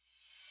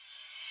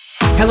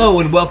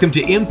Hello and welcome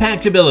to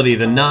Impactability,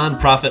 the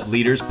Nonprofit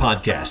Leaders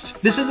Podcast.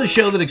 This is a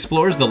show that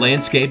explores the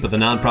landscape of the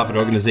nonprofit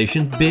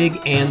organization, big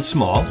and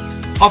small,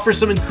 offers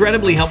some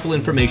incredibly helpful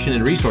information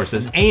and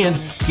resources, and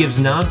gives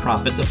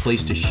nonprofits a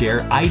place to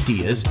share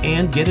ideas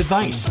and get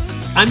advice.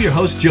 I'm your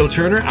host, Joe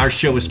Turner. Our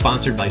show is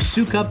sponsored by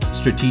Sukup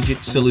Strategic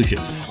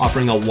Solutions,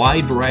 offering a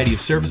wide variety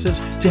of services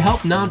to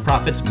help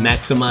nonprofits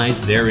maximize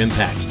their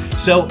impact.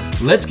 So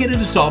let's get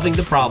into solving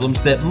the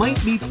problems that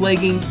might be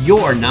plaguing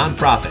your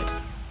nonprofit.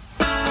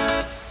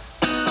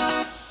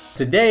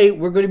 Today,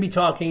 we're going to be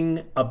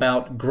talking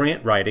about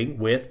grant writing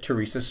with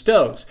Teresa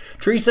Stowes.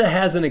 Teresa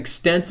has an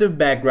extensive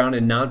background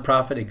in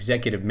nonprofit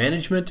executive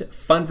management,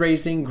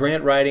 fundraising,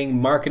 grant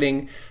writing,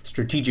 marketing,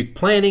 strategic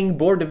planning,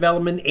 board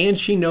development, and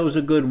she knows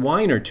a good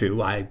wine or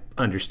two, I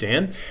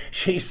understand.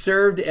 She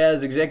served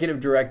as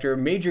executive director,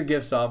 major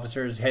gifts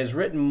officers, has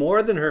written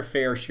more than her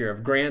fair share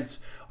of grants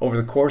over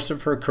the course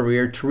of her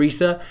career.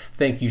 Teresa,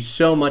 thank you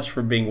so much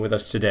for being with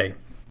us today.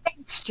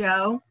 Thanks,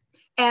 Joe.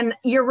 And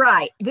you're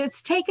right.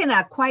 It's taken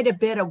quite a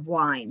bit of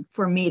wine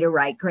for me to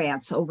write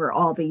grants over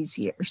all these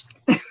years.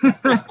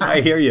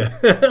 I hear you.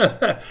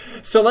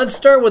 So let's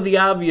start with the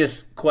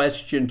obvious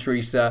question,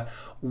 Teresa.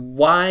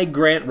 Why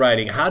grant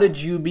writing? How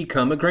did you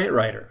become a grant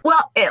writer?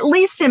 Well, at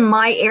least in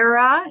my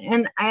era,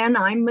 and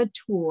I'm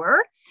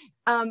mature,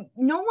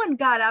 no one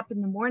got up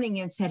in the morning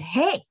and said,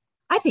 hey,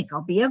 I think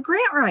I'll be a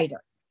grant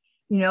writer.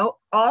 You know,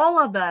 all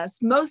of us,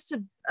 most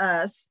of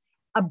us,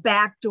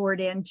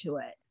 backdoored into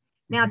it.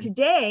 Now,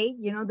 today,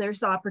 you know,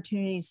 there's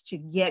opportunities to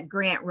get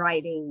grant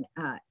writing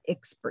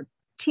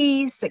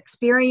expertise,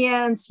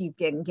 experience. You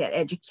can get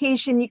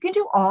education. You can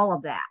do all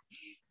of that.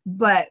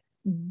 But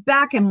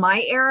back in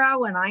my era,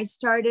 when I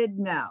started,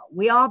 no,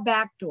 we all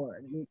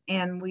backdoored.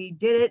 And we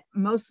did it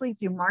mostly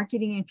through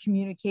marketing and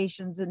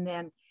communications and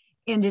then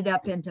ended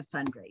up into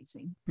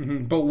fundraising.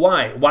 Mm-hmm. But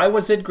why? Why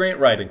was it grant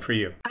writing for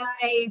you?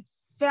 I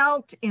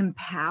felt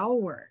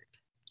empowered.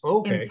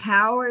 Okay.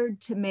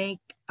 Empowered to make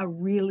a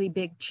really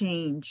big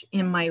change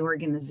in my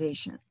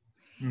organization.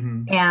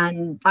 Mm-hmm.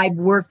 And I've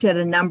worked at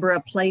a number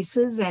of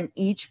places, and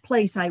each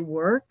place I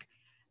work,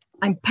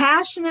 I'm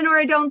passionate or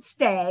I don't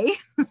stay.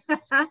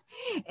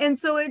 And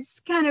so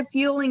it's kind of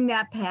fueling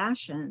that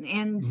passion.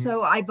 And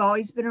so I've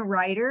always been a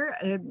writer,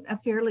 a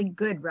fairly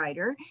good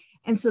writer.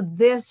 And so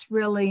this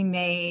really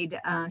made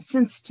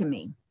sense to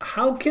me.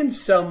 How can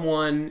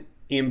someone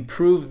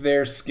improve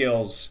their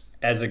skills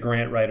as a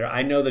grant writer?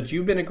 I know that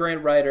you've been a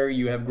grant writer,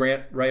 you have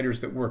grant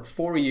writers that work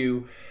for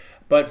you,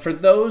 but for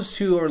those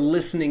who are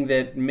listening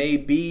that may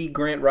be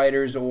grant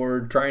writers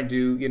or trying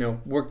to, you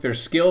know, work their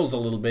skills a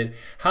little bit,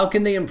 how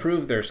can they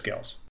improve their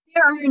skills?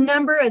 There are a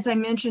number, as I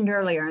mentioned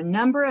earlier, a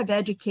number of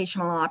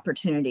educational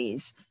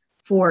opportunities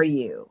for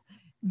you.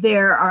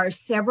 There are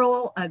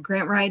several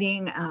grant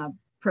writing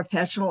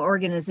professional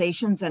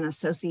organizations and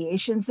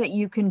associations that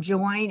you can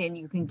join, and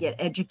you can get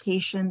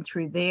education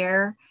through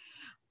there.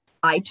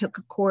 I took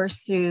a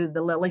course through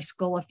the Lilly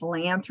School of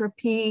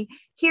Philanthropy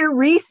here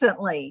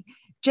recently,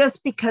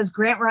 just because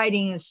grant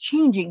writing is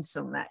changing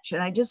so much.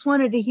 And I just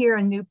wanted to hear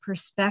a new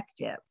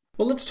perspective.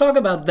 Well, let's talk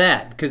about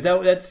that, because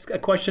that's a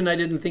question I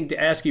didn't think to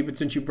ask you, but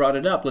since you brought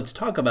it up, let's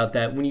talk about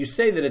that. When you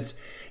say that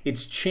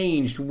it's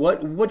changed,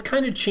 what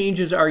kind of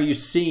changes are you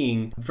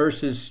seeing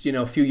versus, you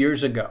know, a few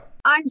years ago?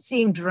 I'm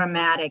seeing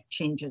dramatic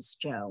changes,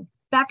 Joe.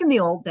 Back in the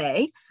old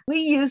day, we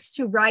used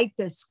to write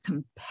this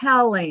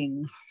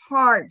compelling,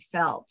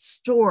 heartfelt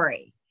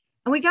story,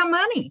 and we got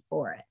money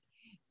for it.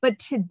 But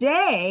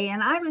today,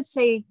 and I would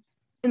say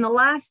in the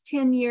last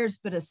 10 years,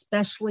 but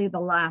especially the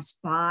last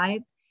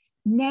 5,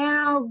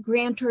 now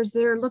grantors,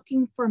 they're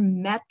looking for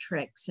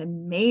metrics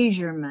and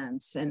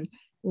measurements and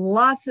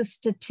lots of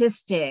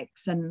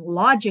statistics and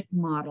logic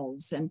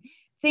models and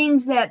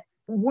things that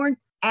weren't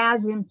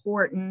as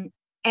important.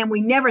 And we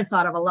never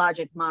thought of a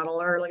logic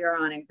model earlier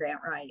on in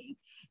grant writing.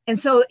 And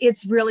so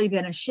it's really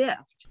been a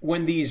shift.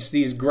 When these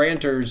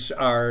grantors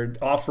are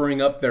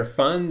offering up their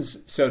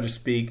funds, so to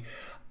speak,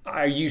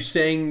 are you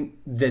saying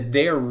that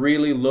they're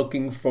really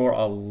looking for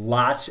a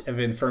lot of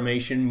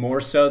information more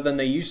so than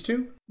they used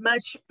to?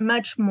 Much,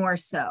 much more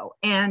so.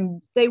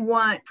 And they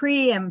want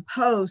pre and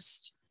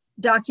post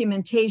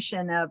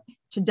documentation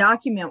to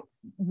document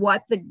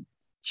what the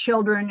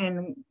children,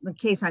 in the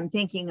case I'm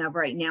thinking of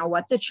right now,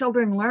 what the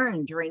children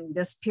learned during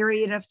this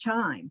period of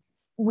time.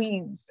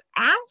 We've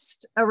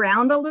asked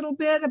around a little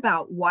bit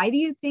about why do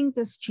you think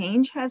this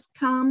change has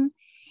come?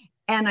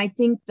 And I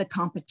think the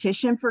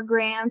competition for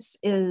grants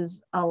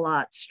is a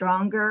lot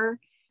stronger,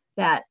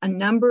 that a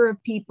number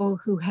of people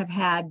who have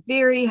had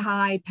very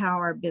high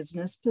power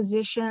business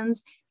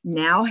positions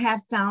now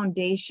have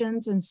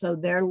foundations. And so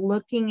they're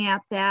looking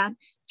at that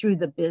through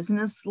the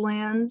business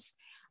lens.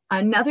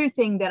 Another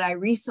thing that I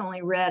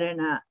recently read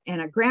in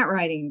a grant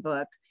writing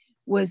book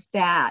was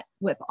that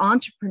with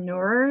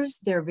entrepreneurs,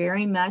 they're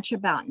very much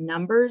about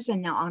numbers,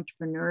 and now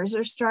entrepreneurs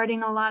are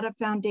starting a lot of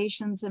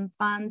foundations and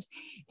funds.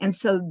 And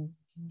so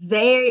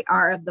they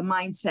are of the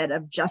mindset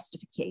of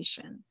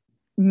justification,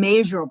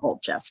 measurable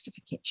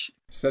justification.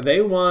 So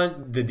they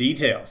want the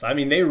details. I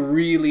mean, they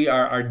really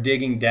are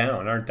digging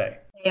down, aren't they?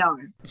 They are.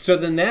 So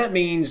then that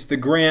means the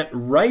grant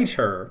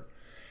writer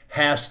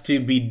has to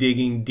be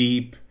digging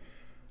deep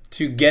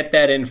to get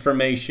that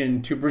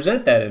information, to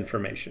present that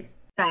information.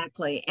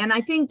 Exactly. And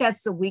I think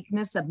that's the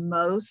weakness of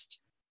most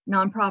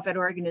nonprofit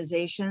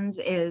organizations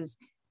is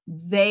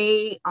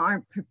they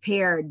aren't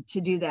prepared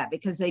to do that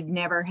because they've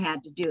never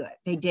had to do it.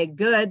 They did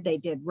good, they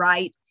did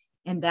right,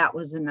 and that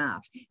was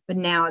enough. But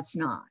now it's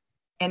not.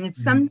 And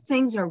some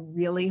things are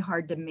really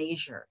hard to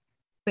measure,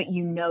 but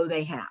you know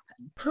they happen.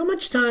 How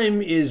much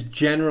time is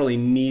generally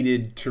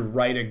needed to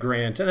write a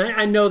grant? And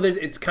I know that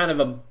it's kind of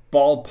a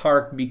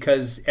ballpark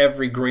because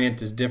every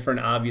grant is different,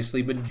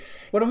 obviously, but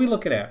what are we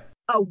looking at?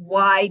 A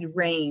wide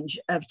range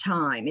of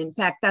time. In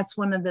fact, that's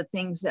one of the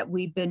things that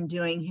we've been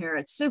doing here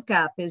at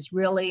Sukup is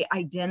really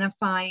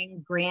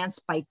identifying grants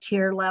by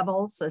tier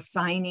levels,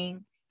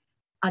 assigning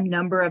a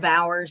number of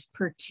hours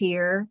per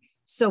tier.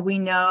 So we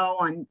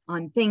know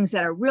on things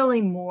that are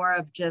really more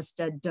of just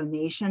a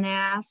donation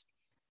ask,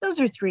 those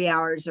are 3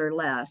 hours or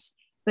less,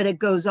 but it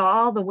goes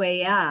all the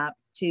way up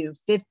to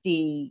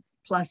 50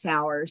 plus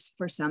hours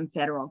for some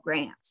federal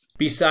grants.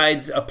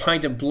 Besides a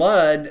pint of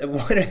blood,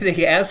 what are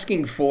they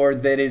asking for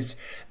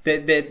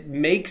that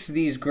makes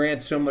these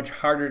grants so much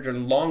harder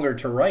and longer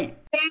to write?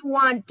 They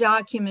want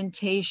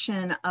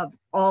documentation of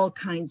all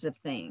kinds of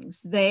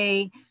things.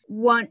 They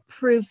want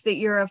proof that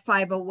you're a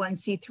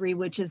 501c3,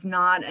 which is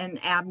not an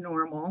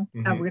abnormal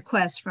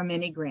request from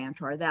any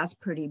grantor. That's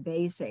pretty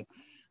basic.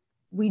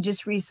 We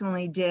just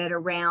recently did a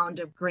round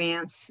of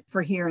grants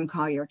for here in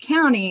Collier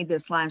County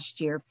this last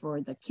year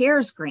for the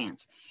CARES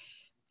grants.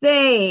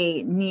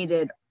 They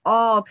needed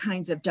all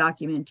kinds of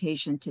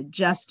documentation to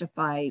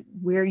justify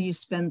where you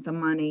spent the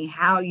money,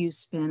 how you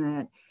spent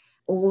it,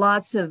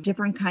 lots of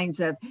different kinds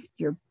of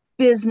your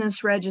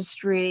business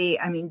registry.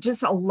 I mean,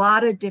 just a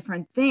lot of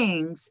different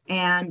things.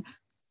 And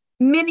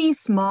many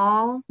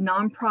small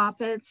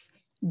nonprofits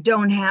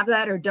don't have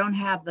that or don't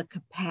have the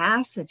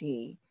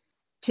capacity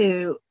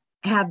to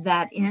have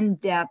that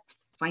in-depth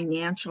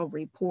financial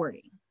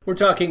reporting. We're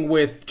talking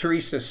with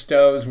Teresa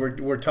Stoes.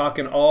 We're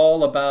talking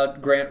all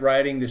about grant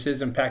writing. This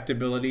is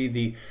Impactability,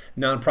 the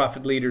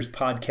Nonprofit Leaders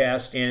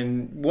Podcast.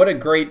 And what a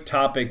great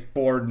topic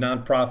for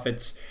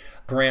nonprofits,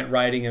 grant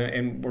writing.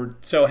 And we're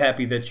so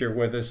happy that you're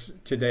with us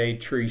today,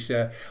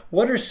 Teresa.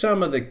 What are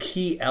some of the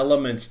key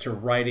elements to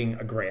writing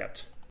a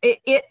grant?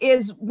 It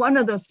is one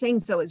of those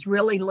things, though, is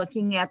really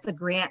looking at the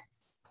grant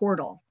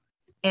portal.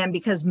 And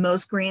because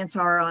most grants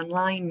are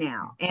online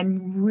now,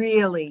 and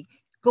really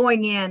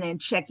going in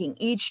and checking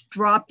each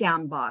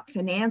drop-down box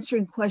and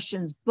answering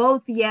questions,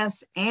 both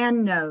yes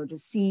and no, to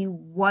see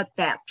what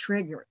that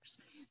triggers.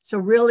 So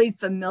really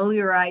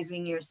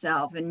familiarizing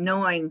yourself and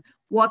knowing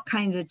what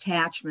kind of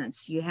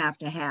attachments you have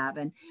to have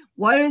and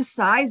what is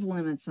size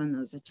limits on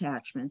those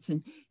attachments.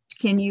 And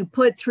can you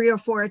put 3 or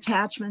 4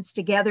 attachments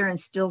together and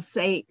still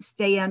stay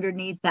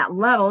underneath that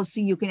level so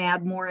you can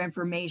add more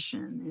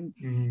information?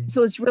 And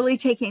so it's really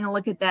taking a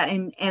look at that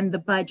and the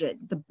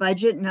budget. The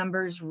budget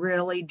numbers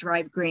really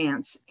drive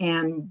grants,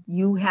 and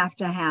you have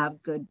to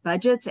have good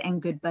budgets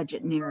and good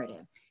budget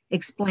narrative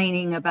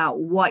explaining about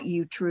what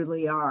you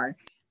truly are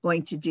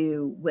going to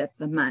do with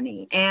the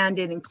money, and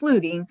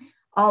including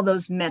all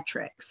those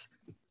metrics.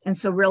 And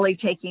so really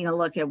taking a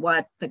look at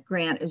what the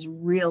grant is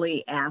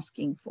really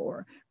asking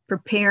for,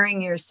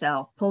 preparing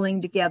yourself,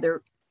 pulling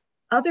together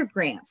other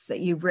grants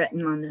that you've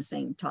written on the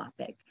same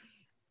topic,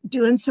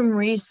 doing some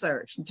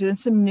research, doing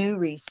some new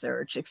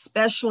research,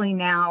 especially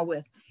now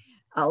with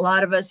a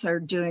lot of us are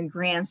doing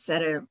grants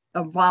that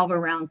evolve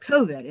around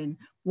COVID. And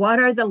what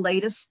are the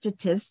latest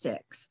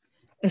statistics,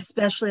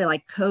 especially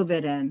like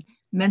COVID and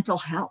mental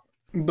health?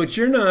 But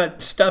you're not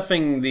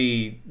stuffing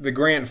the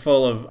grant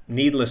full of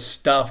needless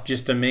stuff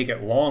just to make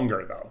it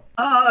longer, though.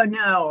 Oh,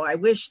 no, I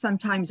wish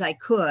sometimes I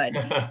could.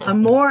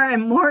 More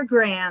and more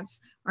grants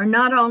are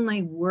not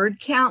only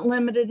word count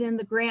limited in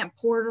the grant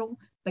portal,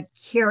 but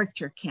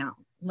character count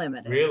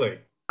limited. Really?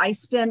 I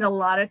spend a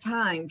lot of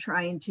time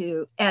trying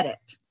to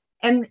edit.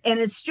 And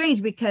it's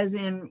strange because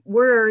in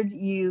Word,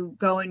 you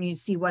go and you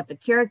see what the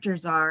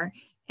characters are,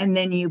 and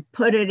then you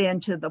put it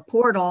into the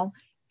portal,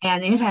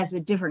 and it has a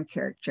different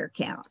character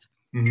count.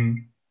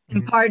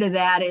 And part of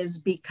that is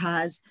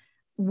because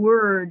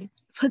Word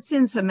puts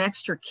in some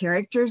extra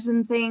characters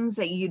and things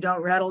that you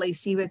don't readily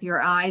see with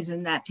your eyes,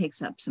 and that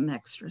takes up some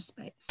extra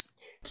space.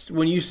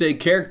 When you say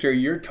character,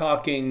 you're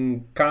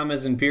talking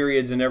commas and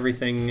periods and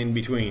everything in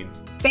between.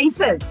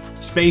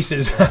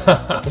 Spaces.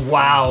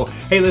 Wow.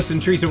 Hey,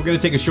 listen, Teresa, we're going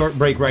to take a short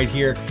break right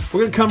here.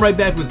 We're going to come right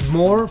back with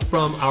more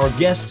from our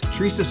guest,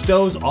 Teresa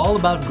Stoes, all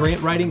about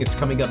grant writing. It's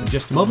coming up in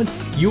just a moment.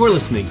 You are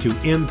listening to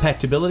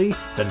Impactability,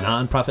 the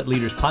Nonprofit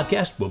Leaders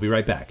Podcast. We'll be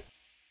right back.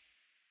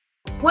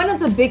 One of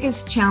the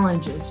biggest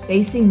challenges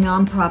facing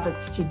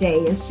nonprofits today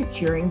is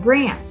securing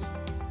grants.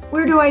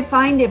 Where do I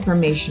find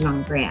information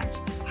on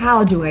grants?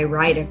 How do I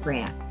write a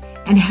grant?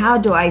 And how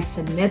do I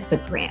submit the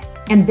grant?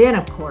 And then,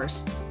 of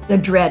course, the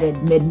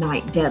dreaded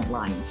midnight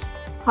deadlines.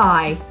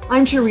 Hi,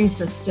 I'm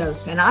Teresa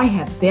Stoes, and I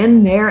have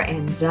been there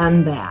and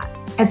done that.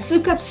 At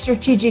Sukup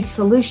Strategic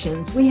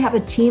Solutions, we have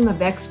a team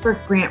of expert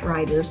grant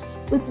writers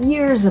with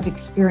years of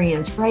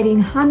experience writing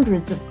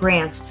hundreds of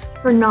grants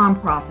for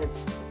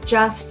nonprofits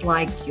just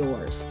like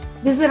yours.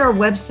 Visit our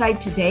website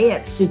today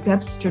at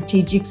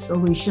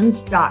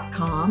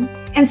soukupstrategicsolutions.com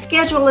and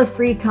schedule a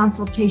free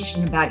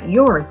consultation about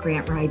your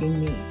grant writing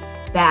needs.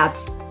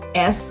 That's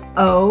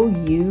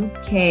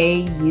SOUKUP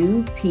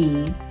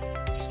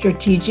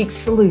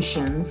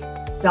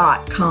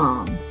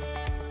strategicsolutions.com.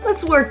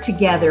 Let's work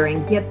together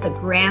and get the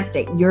grant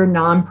that your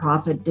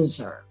nonprofit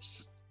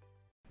deserves.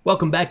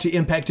 Welcome back to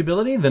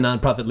Impactability, the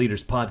Nonprofit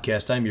Leaders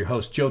Podcast. I'm your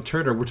host, Joe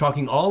Turner. We're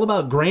talking all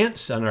about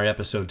grants on our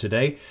episode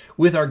today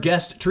with our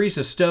guest,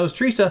 Teresa Stoes.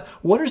 Teresa,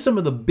 what are some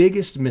of the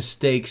biggest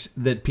mistakes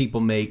that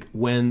people make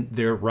when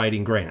they're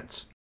writing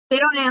grants? They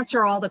don't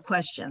answer all the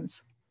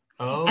questions.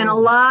 Oh. And a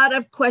lot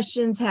of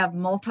questions have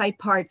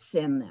multi-parts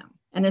in them.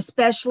 And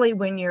especially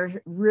when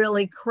you're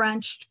really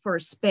crunched for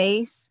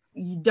space,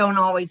 you don't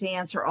always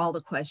answer all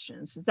the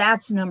questions.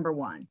 That's number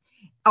one.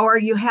 Or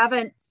you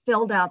haven't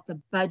filled out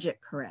the budget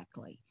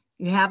correctly.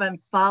 You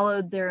haven't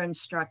followed their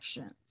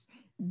instructions.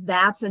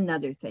 That's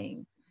another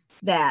thing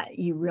that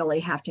you really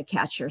have to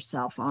catch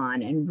yourself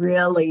on and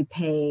really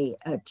pay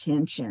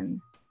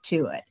attention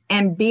to it.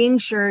 And being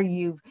sure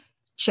you've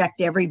checked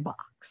every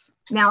box.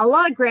 Now, a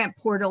lot of grant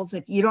portals,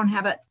 if you don't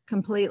have it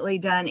completely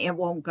done, it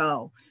won't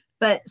go,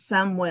 but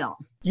some will.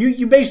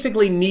 You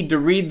basically need to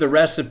read the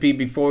recipe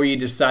before you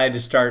decide to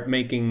start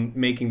making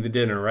the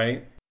dinner,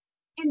 right?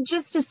 And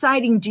just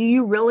deciding, do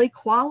you really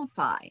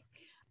qualify?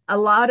 A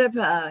lot of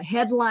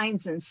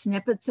headlines and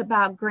snippets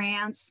about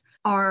grants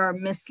are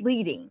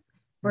misleading.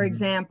 For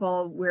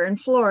example, we're in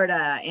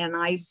Florida and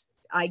I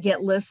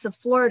get lists of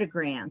Florida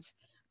grants,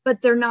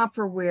 but they're not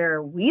for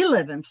where we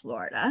live in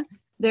Florida.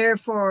 They're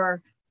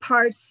for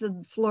parts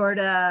of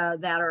Florida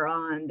that are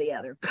on the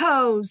other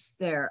coast.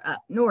 They're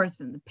up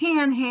north in the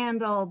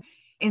Panhandle.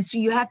 And so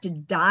you have to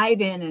dive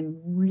in and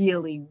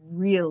really,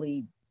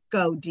 really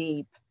go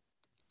deep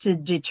to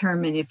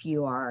determine if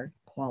you are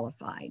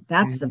qualified.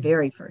 That's the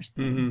very first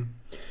thing.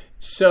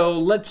 So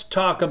let's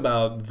talk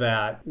about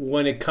that.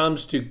 When it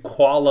comes to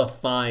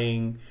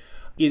qualifying,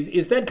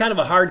 is that kind of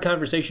a hard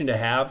conversation to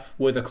have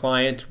with a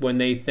client when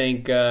they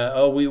think,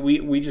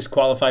 we just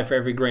qualify for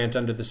every grant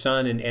under the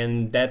sun,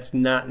 and that's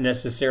not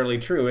necessarily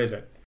true, is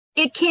it?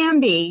 It can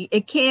be.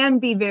 It can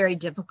be very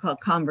difficult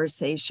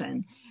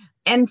conversation.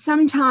 And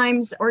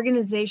sometimes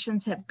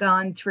organizations have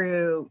gone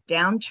through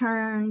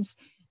downturns.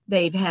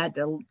 They've had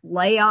to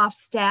lay off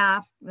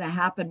staff. That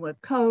happened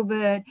with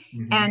COVID.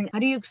 And how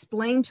do you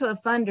explain to a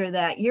funder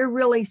that you're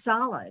really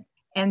solid?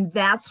 And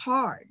that's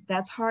hard.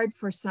 That's hard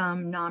for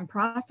some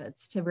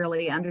nonprofits to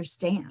really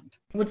understand.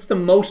 What's the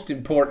most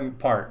important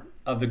part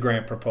of the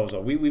grant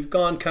proposal? We've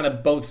gone kind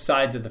of both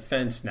sides of the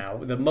fence now.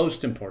 The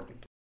most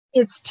important.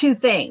 It's two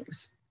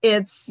things.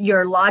 It's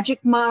your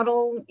logic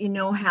model,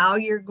 how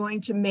you're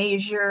going to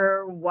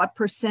measure, what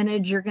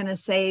percentage you're going to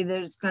say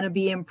there's going to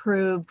be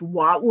improved,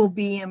 what will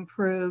be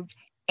improved,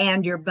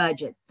 and your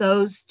budget.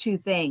 Those two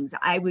things,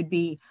 I would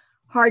be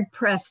hard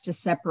pressed to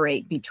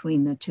separate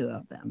between the two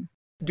of them.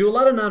 Do a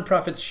lot of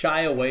nonprofits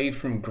shy away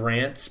from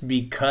grants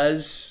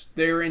because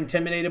they're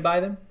intimidated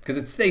by them?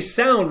 Because they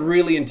sound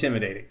really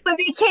intimidating. But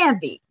they can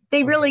be.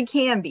 They really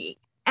can be.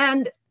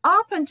 And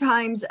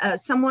oftentimes,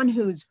 someone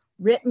who's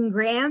written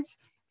grants,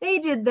 they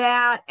did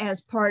that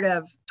as part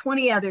of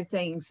 20 other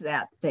things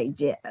that they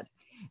did.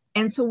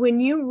 And so when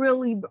you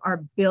really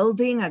are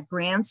building a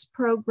grants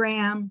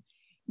program,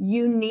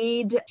 you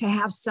need to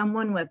have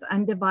someone with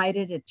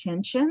undivided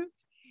attention.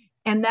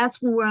 And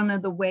that's one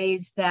of the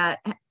ways that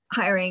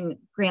hiring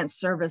grant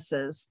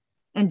services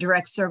and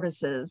direct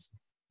services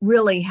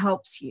really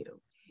helps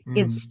you.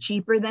 It's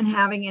cheaper than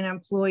having an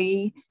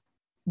employee.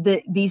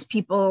 These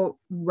people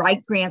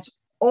write grants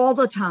all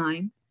the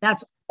time.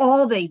 That's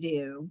all they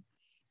do.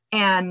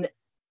 And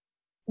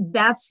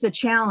that's the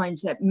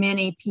challenge that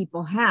many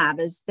people have,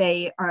 is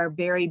they are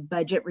very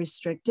budget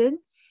restricted.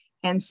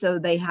 And so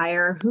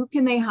who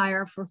can they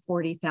hire for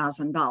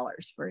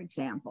 $40,000, for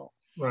example?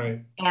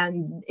 Right.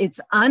 And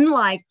it's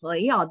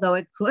unlikely, although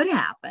it could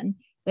happen,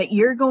 that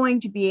you're going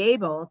to be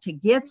able to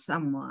get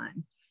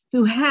someone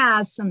who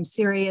has some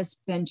serious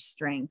bench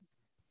strength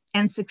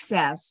and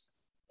success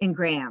in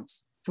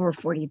grants for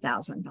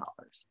 $40,000.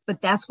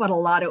 But that's what a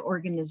lot of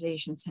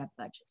organizations have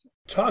budgeted.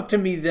 Talk to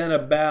me then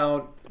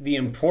about the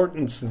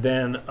importance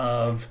then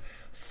of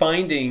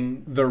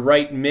finding the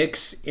right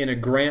mix in a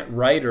grant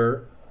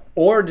writer,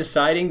 or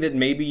deciding that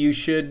maybe you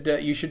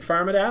should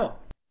farm it out.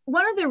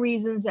 One of the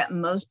reasons that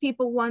most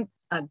people want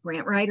a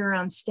grant writer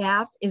on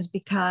staff is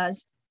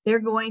because they're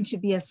going to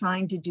be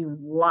assigned to do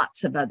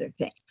lots of other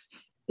things.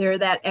 They're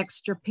that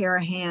extra pair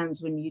of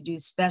hands when you do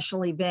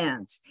special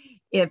events.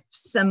 If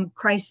some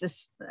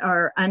crisis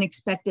or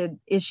unexpected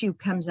issue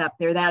comes up,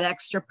 they're that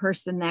extra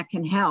person that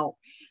can help.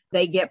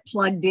 They get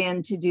plugged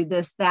in to do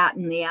this, that,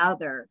 and the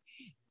other.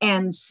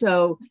 And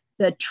so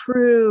the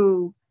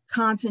true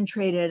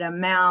concentrated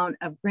amount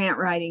of grant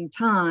writing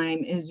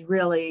time is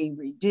really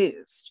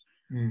reduced.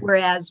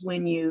 Whereas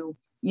when you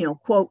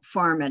quote,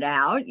 farm it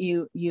out,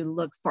 you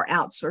look for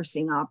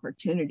outsourcing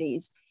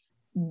opportunities.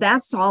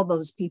 that's all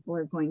those people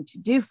are going to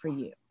do for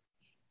you.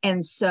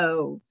 And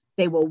so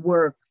they will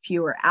work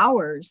fewer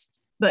hours,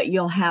 but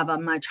you'll have a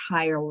much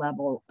higher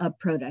level of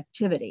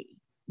productivity.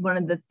 One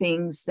of the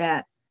things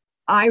that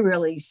I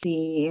really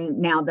see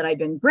now that I've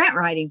been grant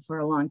writing for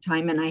a long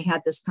time, and I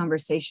had this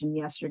conversation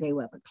yesterday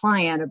with a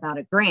client about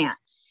a grant.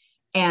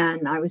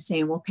 And I was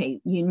saying, okay,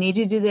 you need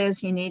to do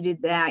this, you need to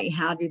do that, you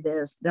have to do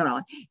this.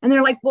 And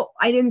they're like, well,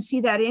 I didn't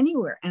see that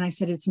anywhere. And I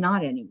said, it's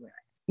not anywhere.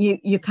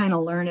 You kind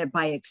of learn it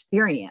by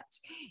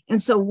experience.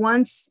 And so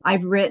once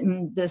I've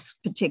written this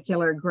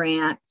particular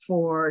grant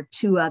for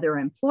 2 other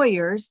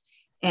employers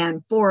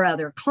and 4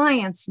 other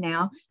clients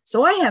now,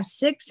 so I have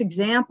 6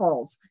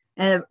 examples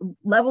of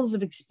levels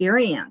of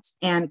experience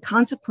and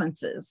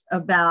consequences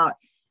about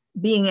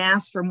being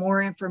asked for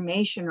more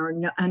information or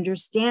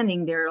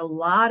understanding there are a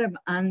lot of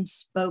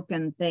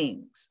unspoken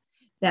things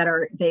that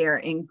are there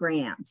in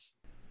grants.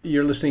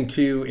 You're listening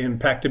to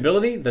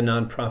Impactability, the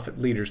Nonprofit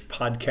Leaders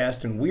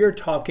Podcast, and we are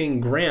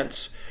talking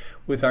grants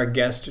with our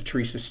guest,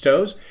 Teresa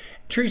Stoes.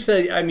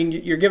 Teresa, I mean,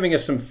 you're giving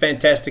us some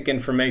fantastic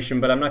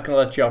information, but I'm not going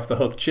to let you off the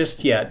hook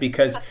just yet,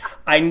 because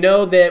I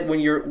know that when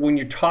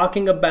you're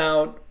talking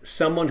about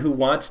someone who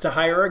wants to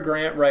hire a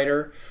grant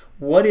writer,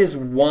 what is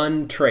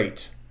one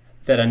trait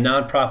that a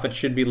nonprofit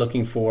should be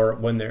looking for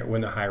when they're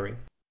hiring?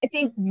 I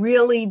think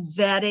really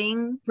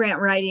vetting grant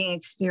writing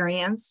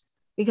experience,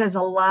 because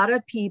a lot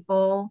of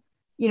people,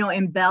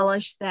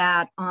 embellish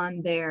that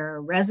on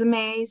their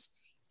resumes,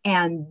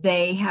 and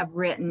they have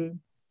written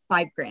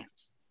 5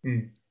 grants,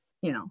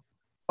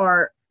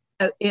 or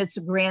it's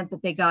a grant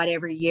that they got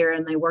every year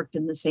and they worked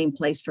in the same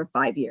place for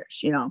 5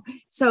 years,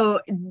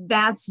 So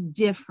that's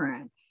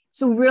different.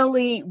 So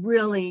really,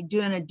 really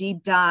doing a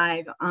deep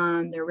dive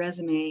on their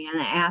resume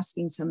and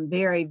asking some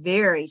very,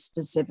 very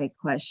specific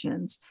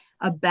questions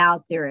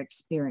about their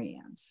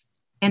experience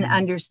and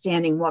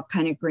understanding what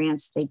kind of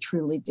grants they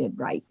truly did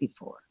right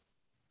before.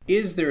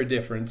 Is there a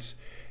difference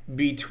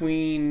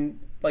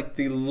between like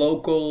the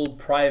local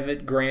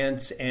private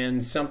grants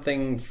and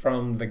something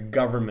from the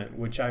government,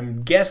 which I'm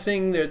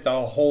guessing there's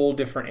a whole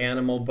different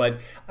animal,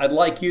 but I'd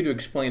like you to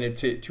explain it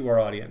to our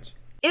audience.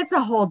 It's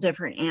a whole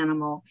different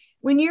animal.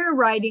 When you're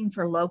writing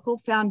for local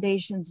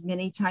foundations,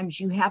 many times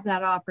you have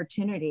that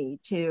opportunity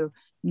to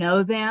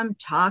know them,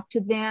 talk to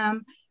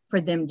them,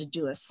 for them to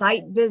do a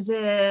site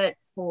visit,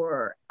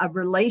 for a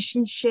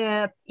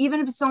relationship, even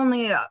if it's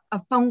only a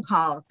phone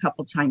call a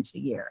couple times a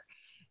year.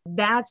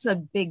 That's a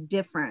big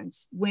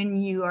difference. When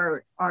you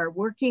are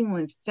working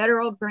with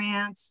federal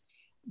grants,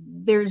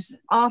 there's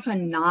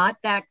often not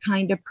that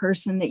kind of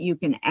person that you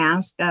can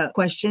ask a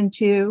question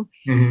to.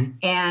 Mm-hmm.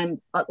 And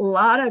a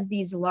lot of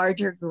these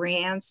larger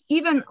grants,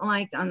 even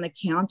like on the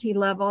county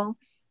level,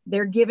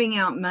 they're giving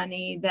out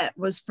money that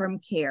was from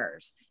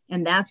CARES,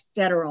 and that's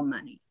federal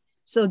money.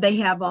 So they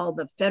have all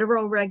the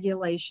federal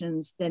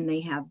regulations, then they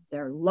have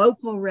their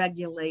local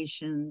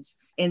regulations.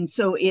 And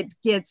so it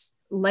gets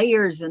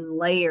layers and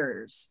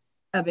layers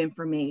of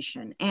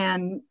information.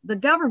 And the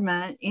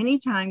government,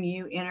 anytime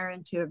you enter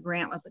into a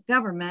grant with the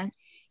government,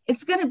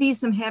 it's going to be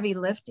some heavy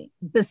lifting.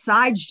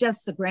 Besides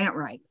just the grant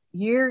writer,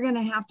 you're going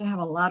to have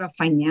a lot of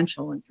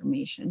financial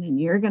information, and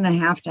you're going to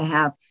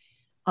have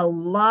a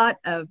lot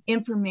of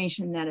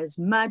information that is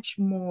much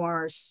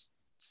more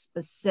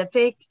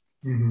specific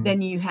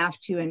than you have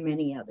to in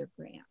many other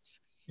grants.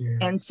 Yeah.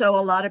 And so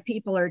a lot of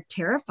people are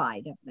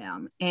terrified of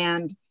them.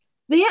 And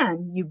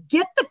then you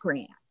get the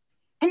grant,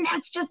 and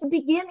that's just the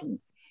beginning,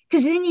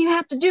 because then you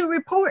have to do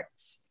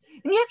reports.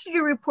 And you have to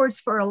do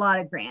reports for a lot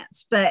of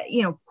grants, but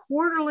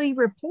quarterly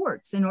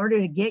reports in order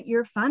to get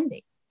your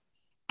funding.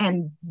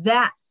 And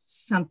that's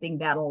something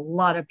that a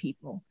lot of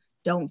people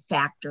don't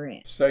factor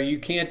in. So you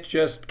can't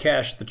just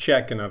cash the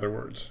check, in other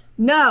words.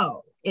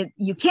 No,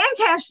 you can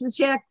cash the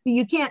check, but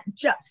you can't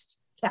just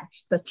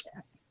cash the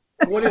check.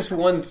 What is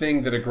one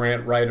thing that a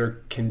grant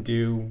writer can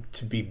do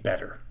to be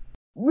better?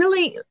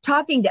 Really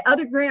talking to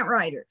other grant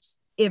writers.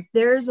 If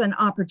there's an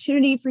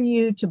opportunity for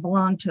you to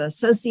belong to an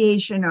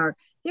association, or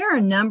there are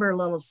a number of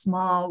little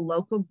small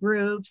local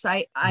groups.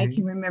 I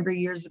can remember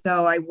years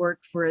ago, I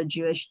worked for a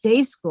Jewish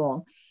day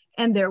school,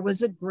 and there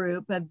was a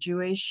group of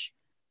Jewish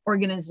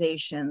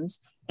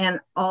organizations, and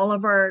all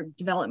of our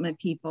development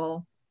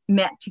people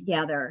met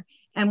together,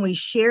 and we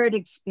shared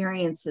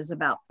experiences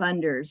about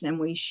funders, and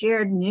we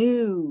shared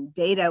new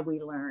data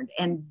we learned,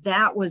 and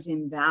that was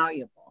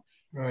invaluable.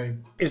 Right.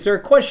 Is there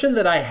a question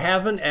that I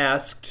haven't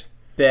asked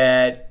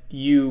that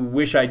you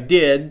wish I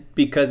did,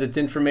 because it's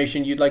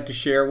information you'd like to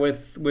share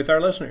with our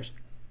listeners?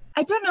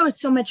 I don't know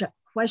so much a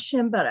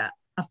question, but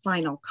a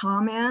final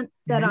comment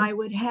that I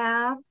would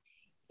have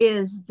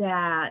is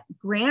that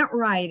grant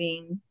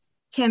writing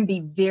can be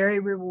very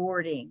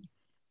rewarding,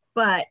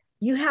 but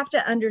you have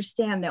to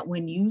understand that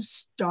when you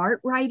start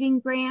writing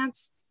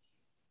grants,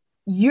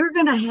 you're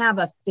going to have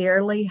a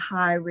fairly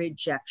high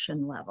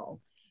rejection level.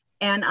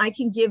 And I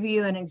can give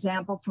you an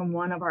example from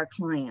one of our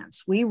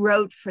clients. We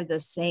wrote for the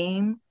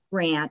same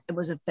grant. It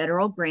was a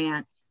federal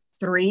grant,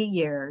 3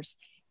 years,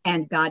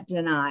 and got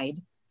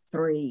denied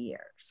 3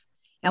 years.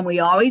 And we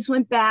always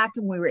went back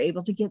and we were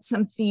able to get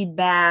some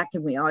feedback,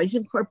 and we always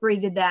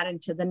incorporated that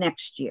into the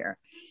next year.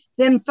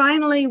 Then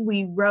finally,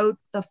 we wrote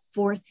the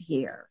fourth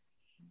year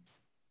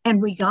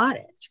and we got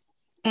it.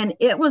 And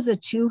it was a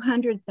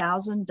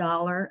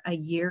 $200,000 a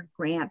year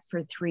grant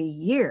for 3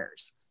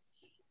 years.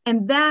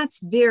 And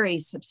that's very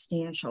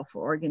substantial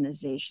for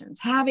organizations.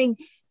 Having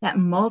that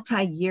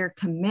multi-year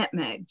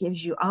commitment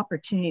gives you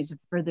opportunities to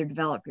further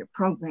develop your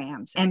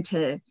programs and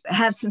to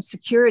have some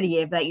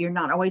security of that you're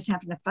not always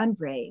having to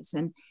fundraise.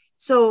 And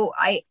so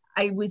I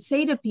would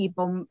say to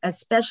people,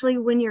 especially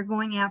when you're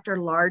going after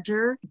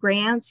larger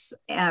grants,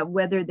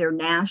 whether they're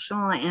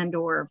national and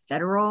or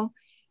federal,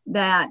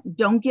 that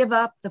don't give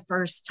up the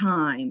first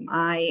time.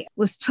 I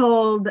was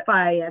told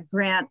by a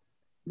grant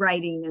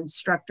writing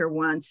instructor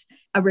once,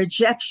 a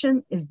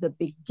rejection is the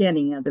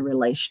beginning of the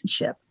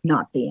relationship,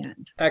 not the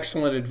end.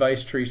 Excellent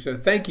advice, Teresa.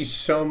 Thank you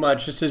so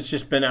much. This has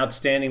just been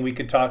outstanding. We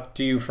could talk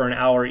to you for an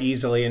hour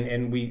easily,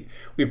 and we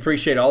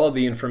appreciate all of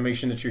the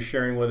information that you're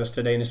sharing with us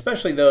today, and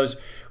especially those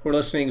who are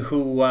listening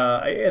who,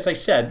 as I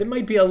said, they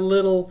might be a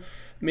little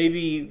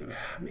maybe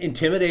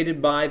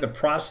intimidated by the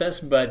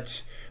process,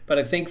 but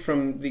I think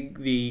from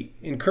the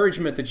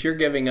encouragement that you're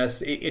giving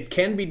us, it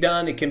can be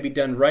done. It can be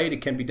done right.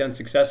 It can be done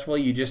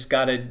successfully. You just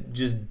got to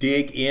just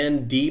dig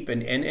in deep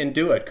and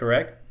do it,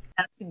 correct?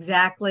 That's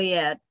exactly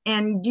it.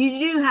 And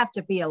you do have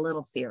to be a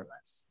little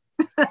fearless.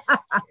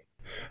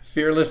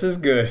 Fearless is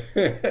good.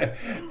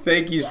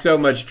 Thank you so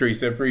much,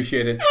 Teresa.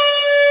 Appreciate it.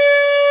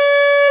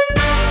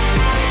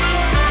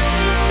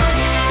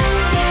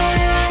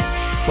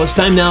 Well, it's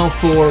time now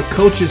for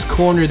Coach's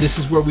Corner. This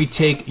is where we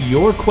take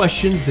your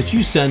questions that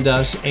you send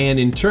us, and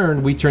in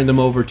turn, we turn them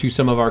over to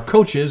some of our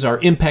coaches, our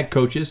impact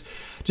coaches,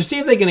 to see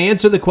if they can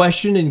answer the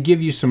question and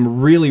give you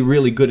some really,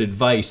 really good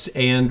advice.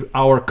 And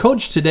our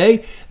coach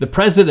today, the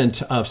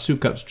president of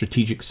Sukup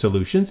Strategic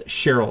Solutions,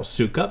 Cheryl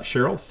Sukup.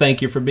 Cheryl,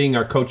 thank you for being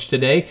our coach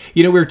today.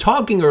 You know, we were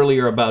talking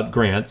earlier about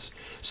grants,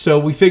 so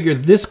we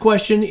figured this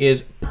question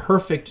is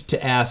perfect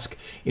to ask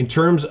in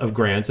terms of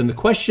grants. And the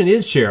question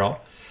is, Cheryl,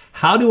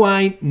 how do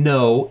I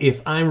know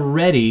if I'm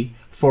ready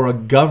for a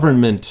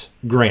government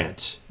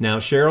grant? Now,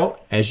 Cheryl,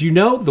 as you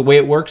know, the way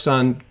it works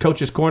on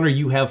Coach's Corner,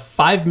 you have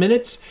 5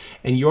 minutes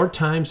and your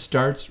time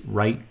starts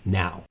right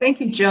now. Thank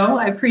you, Joe.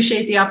 I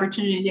appreciate the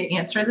opportunity to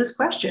answer this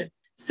question.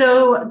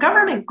 So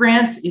government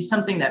grants is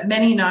something that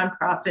many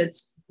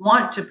nonprofits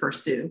want to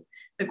pursue.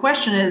 The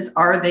question is,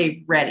 are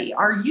they ready?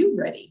 Are you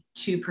ready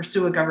to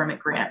pursue a government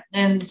grant?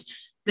 And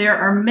there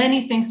are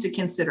many things to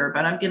consider,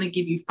 but I'm going to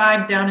give you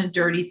 5 down and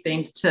dirty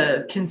things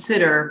to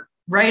consider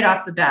right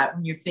off the bat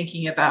when you're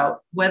thinking about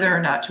whether or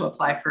not to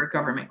apply for a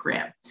government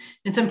grant.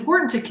 It's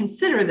important to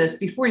consider this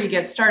before you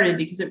get started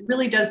because it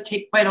really does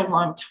take quite a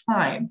long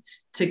time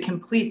to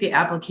complete the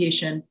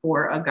application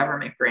for a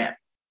government grant.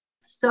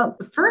 So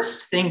the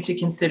first thing to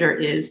consider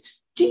is,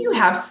 do you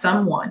have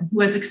someone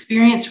who has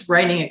experience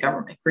writing a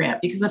government grant?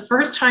 Because the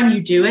first time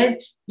you do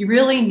it, you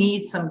really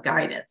need some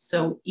guidance.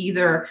 So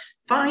either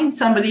find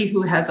somebody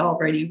who has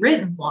already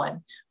written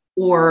one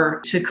or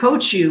to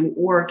coach you,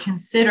 or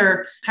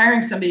consider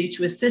hiring somebody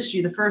to assist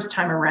you the first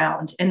time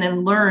around and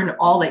then learn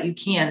all that you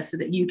can so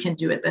that you can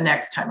do it the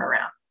next time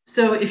around.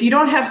 So if you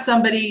don't have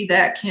somebody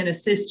that can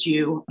assist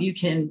you, you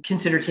can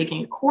consider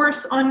taking a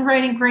course on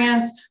writing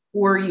grants,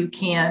 or you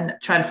can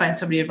try to find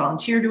somebody to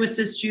volunteer to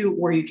assist you,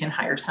 or you can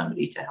hire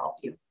somebody to help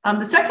you.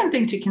 The second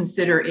thing to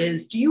consider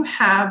is, do you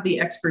have the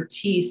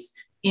expertise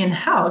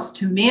in-house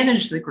to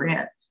manage the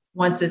grant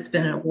once it's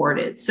been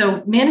awarded?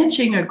 So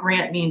managing a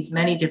grant means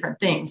many different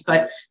things,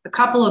 but a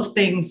couple of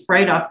things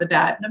right off the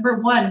bat. Number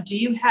one, do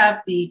you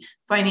have the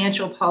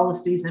financial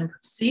policies and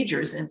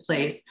procedures in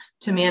place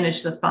to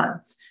manage the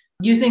funds?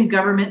 Using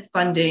government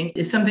funding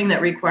is something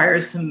that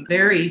requires some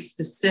very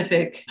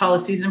specific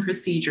policies and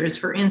procedures.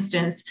 For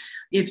instance,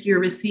 if you're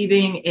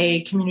receiving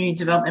a community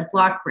development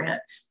block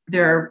grant,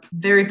 there are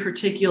very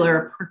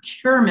particular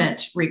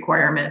procurement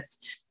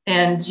requirements,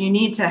 and you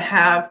need to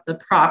have the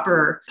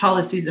proper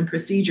policies and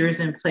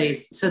procedures in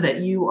place so that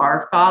you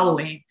are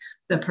following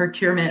the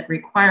procurement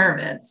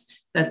requirements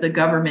that the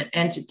government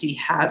entity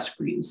has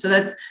for you. So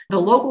that's the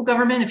local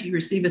government. If you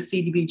receive a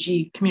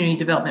CDBG, community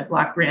development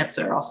block grants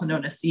are also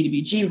known as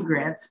CDBG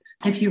grants.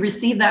 If you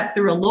receive that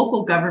through a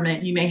local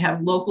government, you may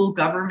have local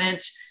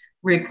government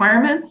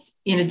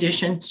requirements in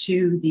addition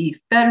to the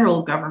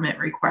federal government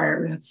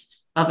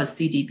requirements of a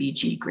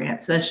CDBG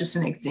grant. So that's just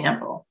an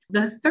example.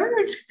 The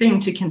third thing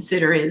to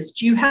consider is,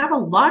 do you have a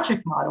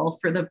logic model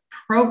for the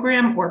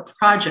program or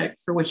project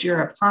for which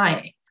you're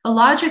applying? A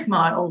logic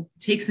model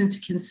takes into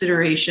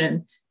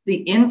consideration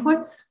the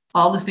inputs,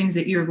 all the things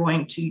that you're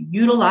going to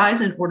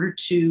utilize in order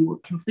to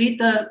complete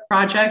the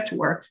project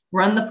or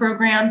run the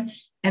program,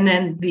 and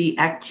then the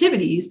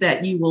activities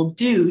that you will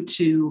do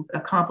to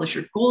accomplish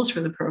your goals for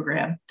the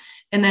program.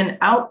 And then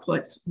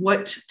outputs,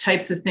 what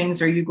types of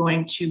things are you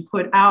going to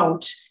put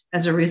out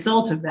as a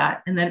result of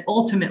that? And then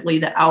ultimately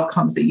the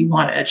outcomes that you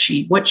want to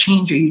achieve. What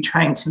change are you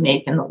trying to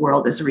make in the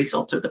world as a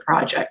result of the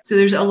project? So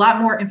there's a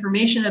lot more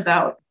information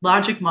about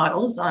logic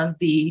models on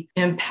the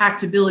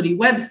Impactability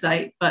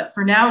website, but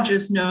for now,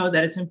 just know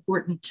that it's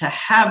important to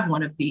have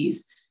one of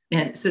these,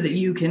 and so that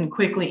you can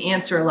quickly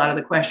answer a lot of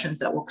the questions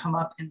that will come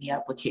up in the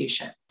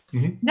application.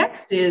 Mm-hmm.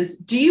 Next is,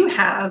 do you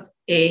have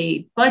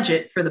a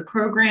budget for the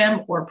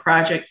program or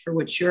project for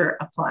which you're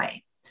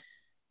applying?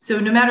 So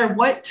no matter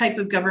what type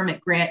of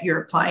government grant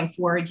you're applying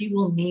for, you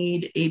will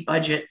need a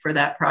budget for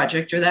that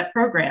project or that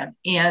program.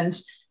 And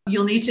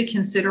you'll need to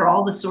consider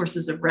all the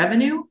sources of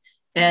revenue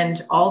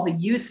and all the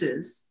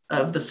uses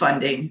of the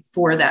funding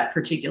for that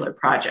particular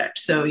project.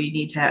 So you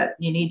need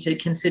to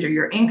consider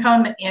your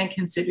income and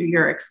consider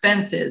your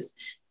expenses.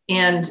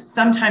 And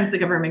sometimes the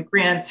government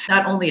grants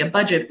not only a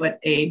budget, but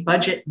a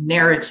budget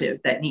narrative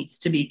that needs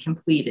to be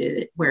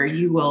completed, where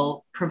you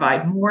will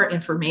provide more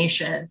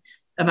information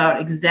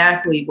about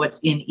exactly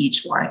what's in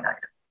each line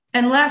item.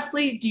 And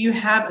lastly, do you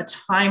have a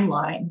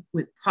timeline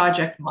with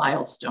project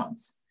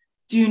milestones?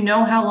 Do you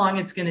know how long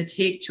it's going to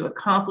take to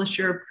accomplish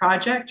your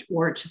project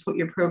or to put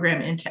your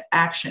program into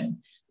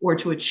action or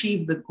to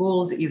achieve the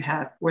goals that you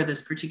have for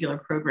this particular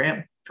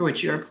program for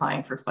which you're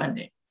applying for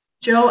funding?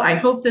 Joe, I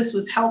hope this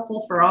was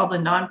helpful for all the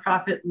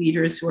nonprofit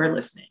leaders who are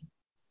listening.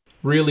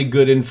 Really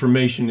good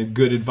information and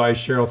good advice,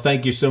 Cheryl.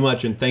 Thank you so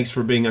much, and thanks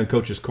for being on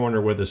Coach's Corner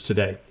with us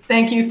today.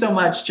 Thank you so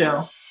much,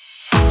 Joe.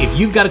 If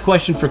you've got a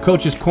question for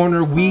Coach's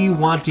Corner, we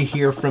want to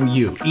hear from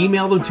you.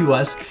 Email them to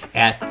us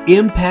at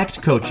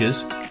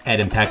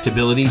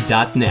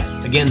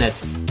impactcoaches@impactability.net. Again,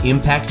 that's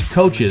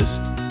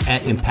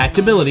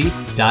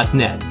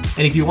impactcoaches@impactability.net.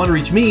 And if you want to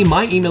reach me,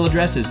 my email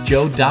address is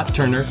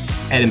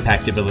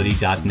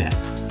joe.turner@impactability.net.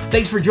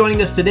 Thanks for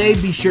joining us today.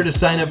 Be sure to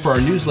sign up for our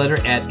newsletter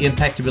at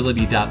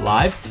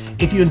impactability.live.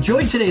 If you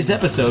enjoyed today's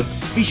episode,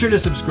 be sure to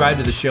subscribe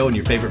to the show in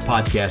your favorite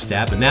podcast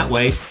app, and that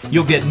way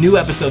you'll get new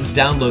episodes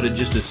downloaded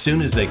just as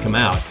soon as they come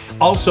out.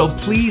 Also,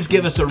 please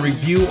give us a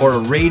review or a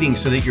rating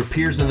so that your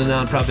peers in the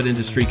nonprofit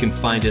industry can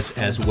find us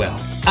as well.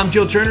 I'm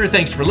Joe Turner.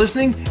 Thanks for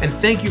listening, and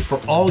thank you for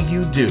all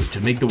you do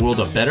to make the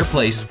world a better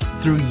place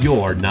through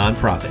your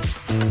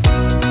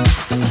nonprofit.